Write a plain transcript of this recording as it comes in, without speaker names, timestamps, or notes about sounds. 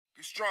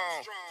Be strong.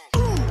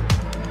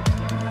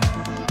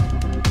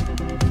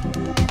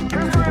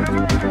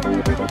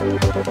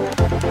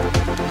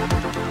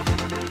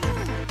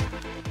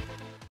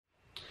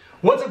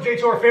 What's up,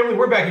 J2R family?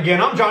 We're back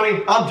again. I'm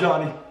Johnny. I'm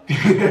Johnny.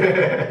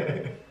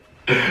 I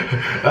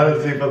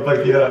don't see if I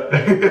fucked you up.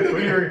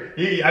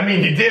 I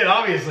mean, you did,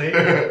 obviously.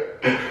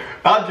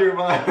 I'm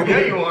Jeremiah. Yeah,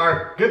 you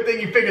are. Good thing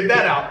you figured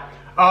that out.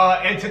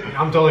 I'm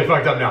totally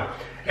fucked up now.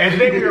 And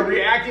today we are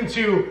reacting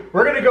to,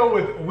 we're going to go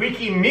with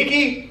Weki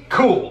Meki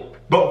Cool.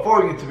 But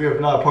before we get to be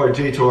not a part of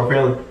J2R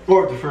family,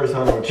 or if the first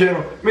time on our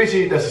channel, make sure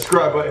you hit that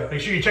subscribe button. Make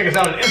sure you check us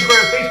out on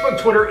Instagram, Facebook,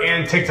 Twitter,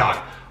 and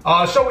TikTok.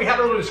 So we had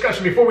a little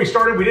discussion before we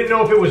started. We didn't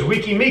know if it was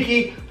Weki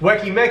Meki,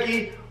 Weki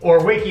Meki, or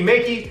Weki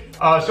Meki.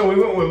 So we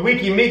went with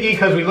Weki Meki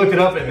because we looked it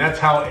up and that's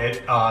how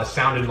it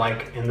sounded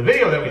like in the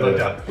video that we looked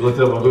up. We looked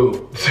it up on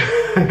Google.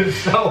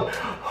 So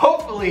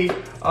hopefully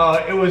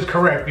it was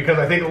correct because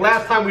I think the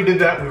last time we did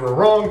that we were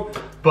wrong.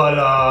 But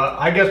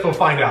I guess we'll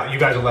find out. You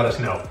guys will let us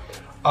know.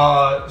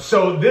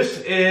 So this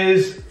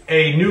is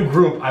a new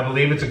group. I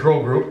believe it's a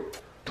girl group.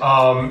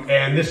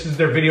 And this is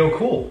their video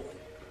Cool.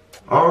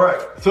 All right,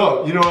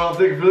 so you know what I'm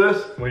thinking for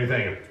this? What are you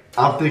thinking?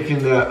 I'm thinking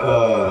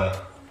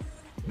that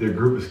their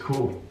group is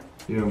cool.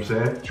 You know what I'm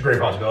saying? It's a great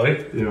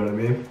possibility. You know what I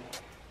mean?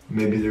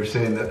 Maybe they're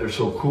saying that they're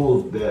so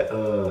cool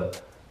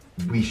that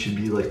we should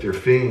be like their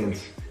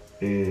fans,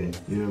 and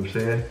you know what I'm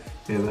saying?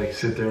 And like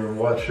sit there and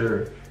watch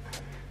their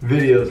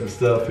videos and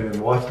stuff and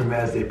watch them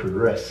as they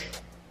progress.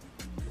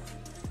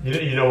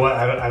 You know what?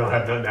 I don't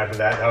have nothing after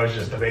that. That was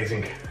just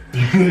amazing.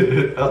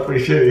 That's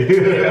pretty shitty.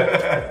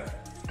 Yeah.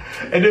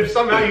 And if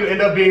somehow you end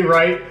up being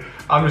right,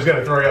 I'm just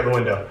gonna throw you out the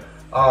window.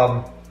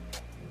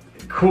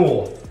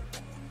 Cool.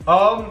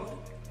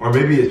 Or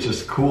maybe it's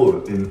just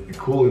cool in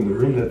the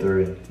room that they're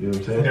in. You know what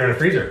I'm saying? They're in a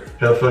freezer.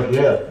 Hell, fuck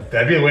yeah.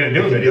 That'd be the way to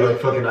do it. It'd be like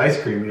fucking ice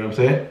cream. You know what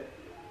I'm saying?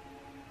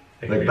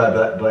 Like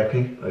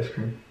Blackpink ice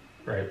cream.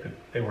 Right, but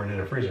they weren't in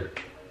a freezer.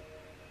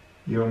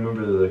 You don't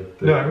remember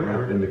the no, I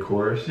remember. In the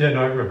chorus? Yeah,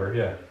 no, I remember.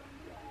 Yeah.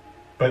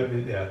 But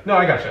yeah, no,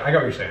 I got you. I got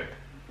what you're saying.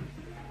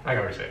 I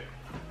got what you're saying.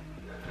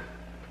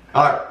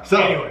 All right. So,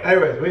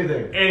 anyways, what do you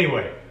think?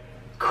 Anyway,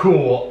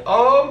 cool.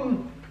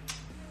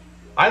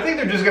 I think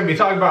they're just gonna be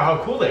talking about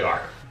how cool they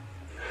are.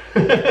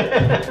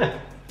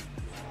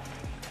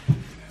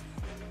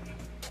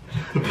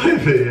 Play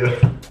video.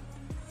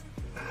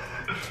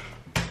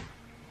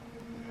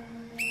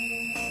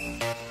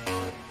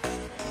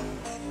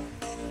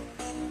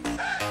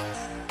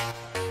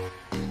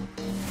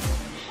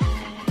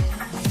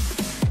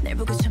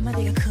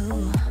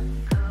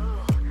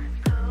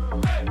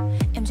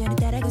 얌전히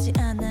따라가지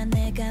않아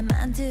내가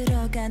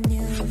만들어간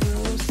new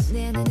rules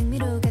내 안에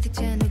흥미로 가득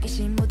찬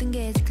호기심 모든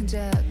게 즉흥적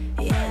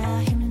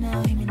Yeah, hear me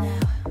now, hear me now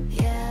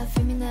Yeah,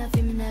 feel me now,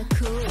 feel me now,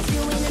 cool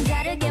뷰에는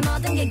다르게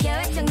모든 게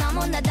계획적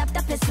너무나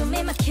답답해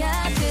숨이 막혀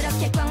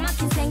그렇게 꽉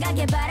막힌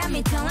생각에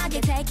바람이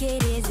통하게 take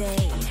it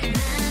easy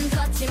난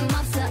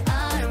거침없어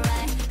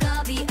alright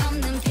겁이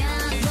없는 편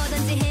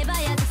뭐든지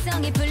해봐야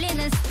특성이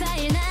풀리는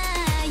스타일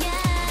나야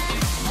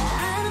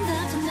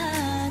아름답던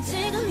나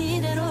지금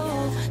이대로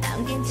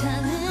난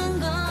괜찮은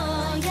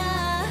거야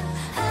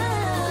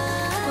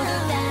모두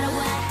따라와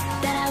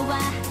따라와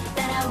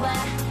따라와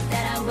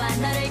따라와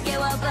너를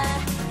깨워봐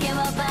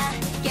깨워봐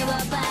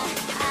깨워봐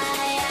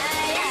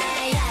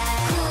아야야야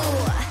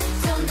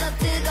좀 더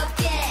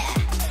뜨겁게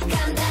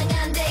감당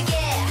안 되게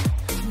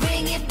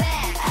bring it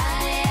back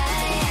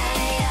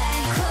아야야야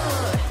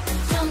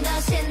좀 더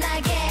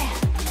신나게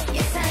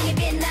예상이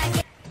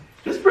빛나게.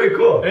 It's pretty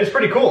cool. It's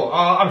pretty cool.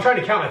 I'm trying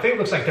to count. I think it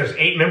looks like there's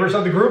 8 members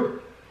of the group.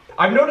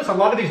 I've noticed a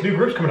lot of these new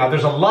groups coming out,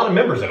 there's a lot of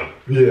members in them.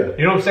 Yeah.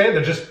 You know what I'm saying?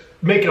 They're just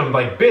making them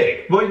like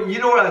big. Well, you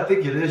know what I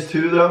think it is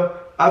too though?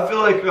 I feel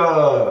like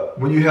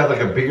when you have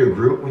like a bigger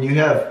group, when you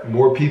have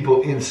more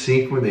people in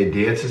sync when they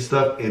dance and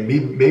stuff, and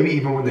maybe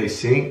even when they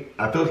sing,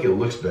 I feel like it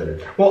looks better.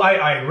 Well,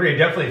 I agree.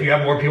 Definitely, if you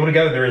have more people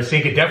together, they're in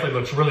sync, it definitely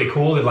looks really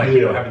cool than like,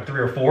 you know, having 3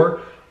 or 4.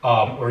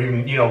 Or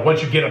even, you know,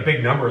 once you get a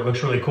big number, it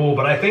looks really cool.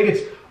 But I think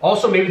it's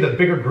also maybe the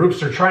bigger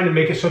groups, they're trying to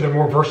make it so they're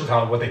more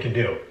versatile in what they can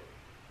do.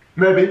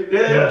 Maybe.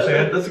 Yeah, you know what I'm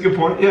saying? That's a good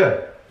point.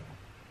 Yeah.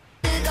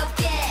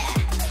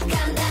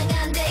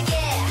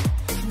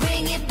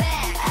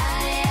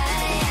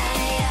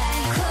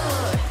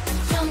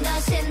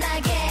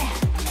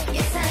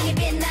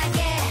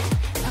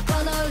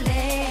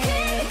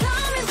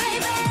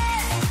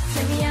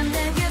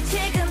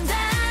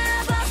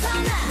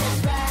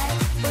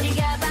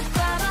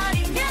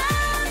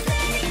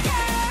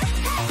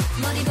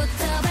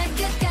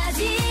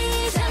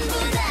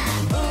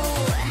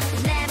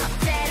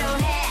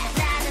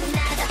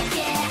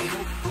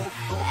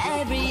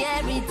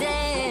 Every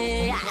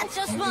day I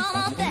just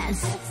wanna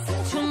dance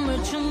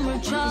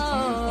춤을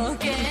춰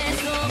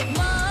계속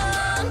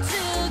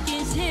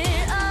멈추기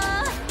싫어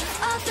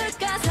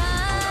어떨까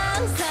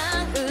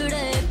상상을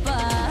해봐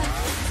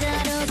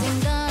자료진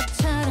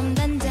것처럼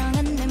단정한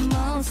내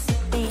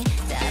모습이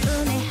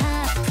다루네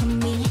hot for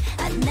me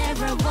I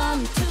never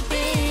want to be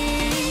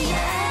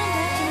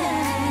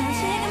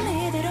지금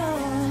이대로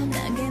난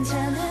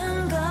괜찮은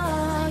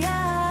거야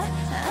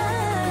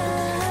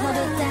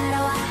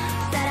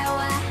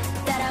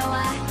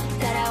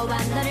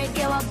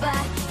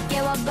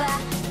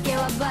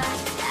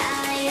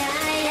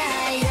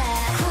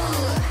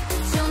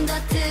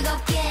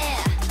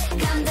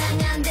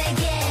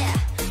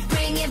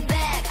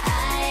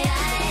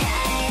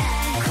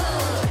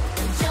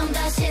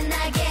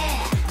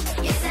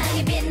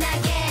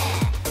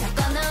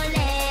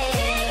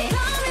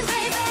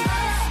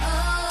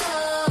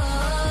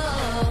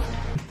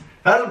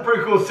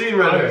pretty cool scene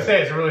right I was there. gonna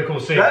say, it's a really cool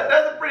scene.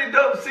 That's a pretty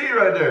dope scene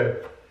right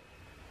there.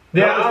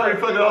 Yeah, that was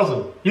pretty fucking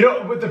awesome. You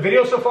know, with the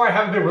video so far, I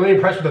haven't been really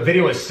impressed with the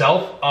video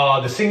itself.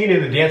 The singing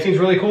and the dancing is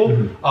really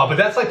cool. But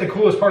that's like the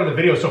coolest part of the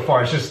video so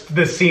far. It's just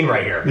this scene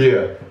right here.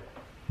 Yeah.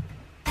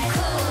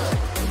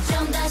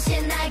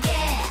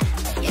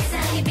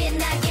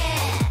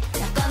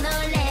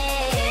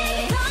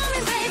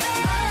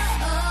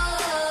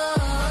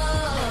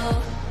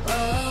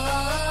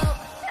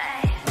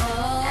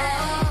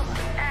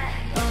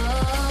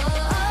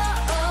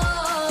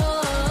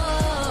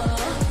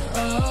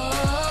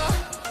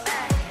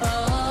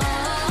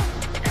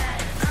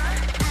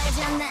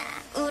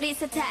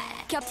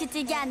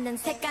 겹치지 않는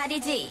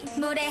색깔이지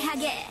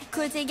무례하게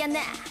굴지 않아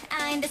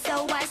I'm the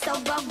so why so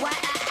but why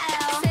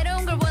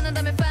새로운 걸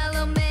원한다면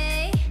follow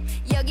me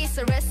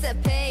여기서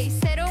recipe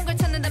새로운 걸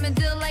찾는다면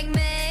do like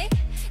me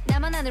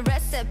나만 아는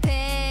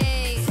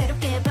recipe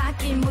새롭게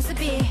바뀐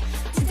모습이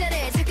진짜를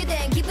찾게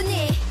된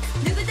기분이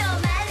누구도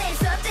말릴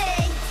수 없지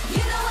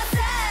You know what's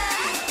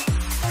up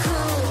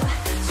cool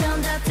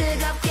좀 더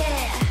뜨겁게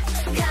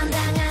감당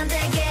안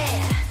되게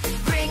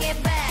Bring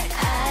it back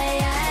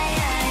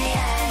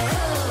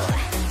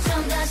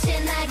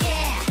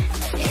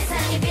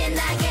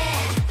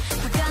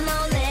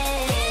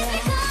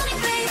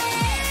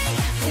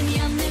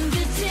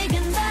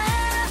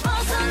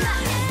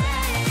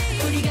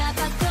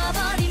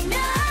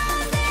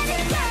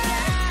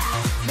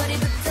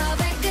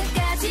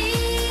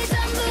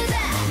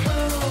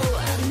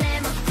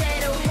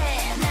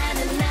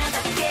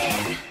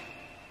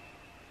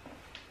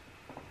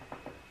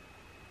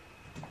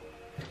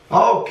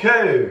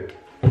Okay.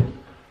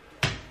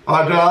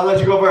 Alright, John, I'll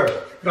let you go first.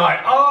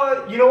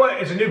 Alright, you know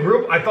what? It's a new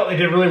group. I thought they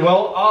did really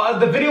well.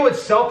 The video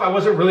itself, I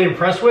wasn't really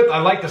impressed with.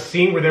 I liked the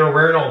scene where they were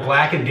wearing all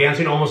black and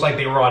dancing almost like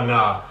they were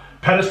on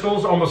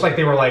pedestals, almost like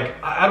they were like,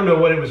 I don't know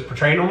what it was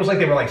portraying, almost like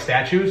they were like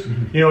statues,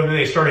 you know, and then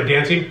they started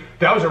dancing.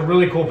 That was a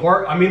really cool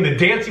part. I mean, the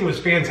dancing was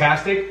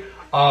fantastic.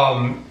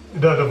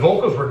 The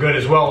vocals were good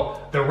as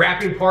well. The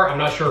rapping part, I'm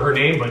not sure her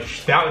name, but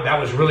that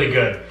was really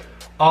good.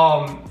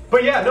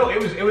 But yeah, no,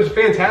 it was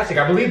fantastic.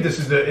 I believe this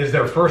is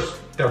their first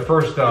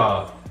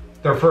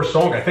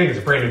song. I think it's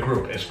a brand new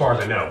group, as far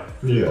as I know.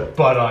 Yeah.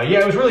 But yeah,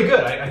 it was really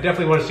good. I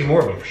definitely want to see more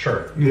of them for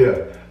sure.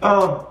 Yeah.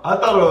 I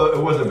thought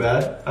it wasn't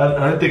bad.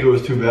 I didn't think it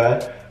was too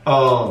bad.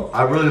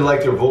 I really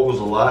liked their vocals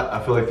a lot.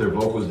 I feel like their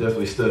vocals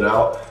definitely stood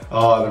out.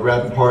 The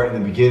rapping part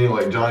in the beginning,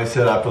 like Johnny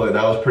said, I feel like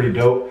that was pretty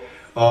dope.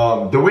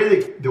 The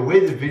way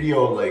the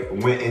video like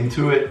went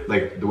into it,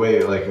 like the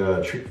way like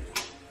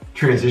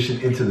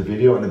transitioned into the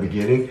video in the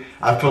beginning,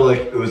 I feel like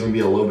it was gonna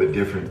be a little bit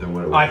different than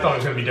what it was. I thought it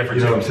was gonna be different.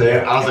 You know what I'm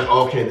saying? I was like,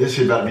 okay, this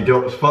shit about to be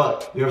dope as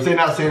fuck. You know what I'm saying?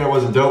 Not saying it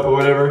wasn't dope or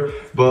whatever,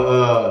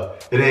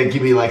 but it didn't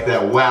give me like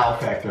that wow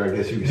factor, I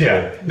guess you could say.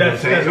 Yeah, you know what I'm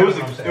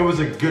saying? It was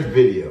a good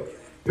video.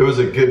 It was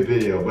a good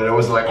video, but it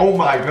was like, oh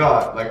my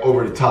God, like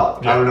over the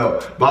top. Yeah. I don't know.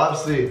 But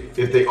obviously,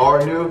 if they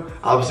are new,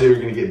 obviously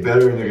they're gonna get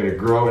better and they're gonna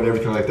grow and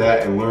everything like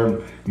that and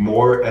learn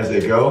more as they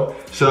go.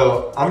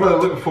 So I'm really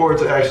looking forward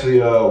to actually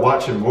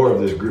watching more of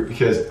this group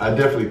because I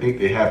definitely think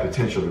they have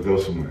potential to go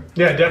somewhere.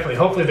 Yeah, definitely.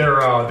 Hopefully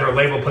their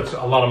label puts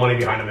a lot of money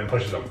behind them and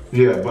pushes them.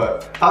 Yeah,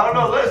 but I don't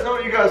know. Let us know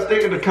what you guys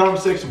think in the comment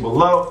section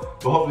below.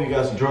 But hopefully you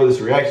guys enjoy this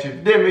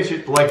reaction. Then make sure you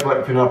hit the like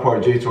button if you're not part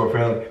of J2R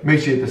family. Make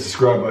sure you hit the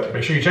subscribe button.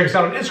 Make sure you check us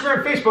out on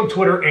Instagram, Facebook,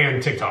 Twitter,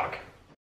 and TikTok.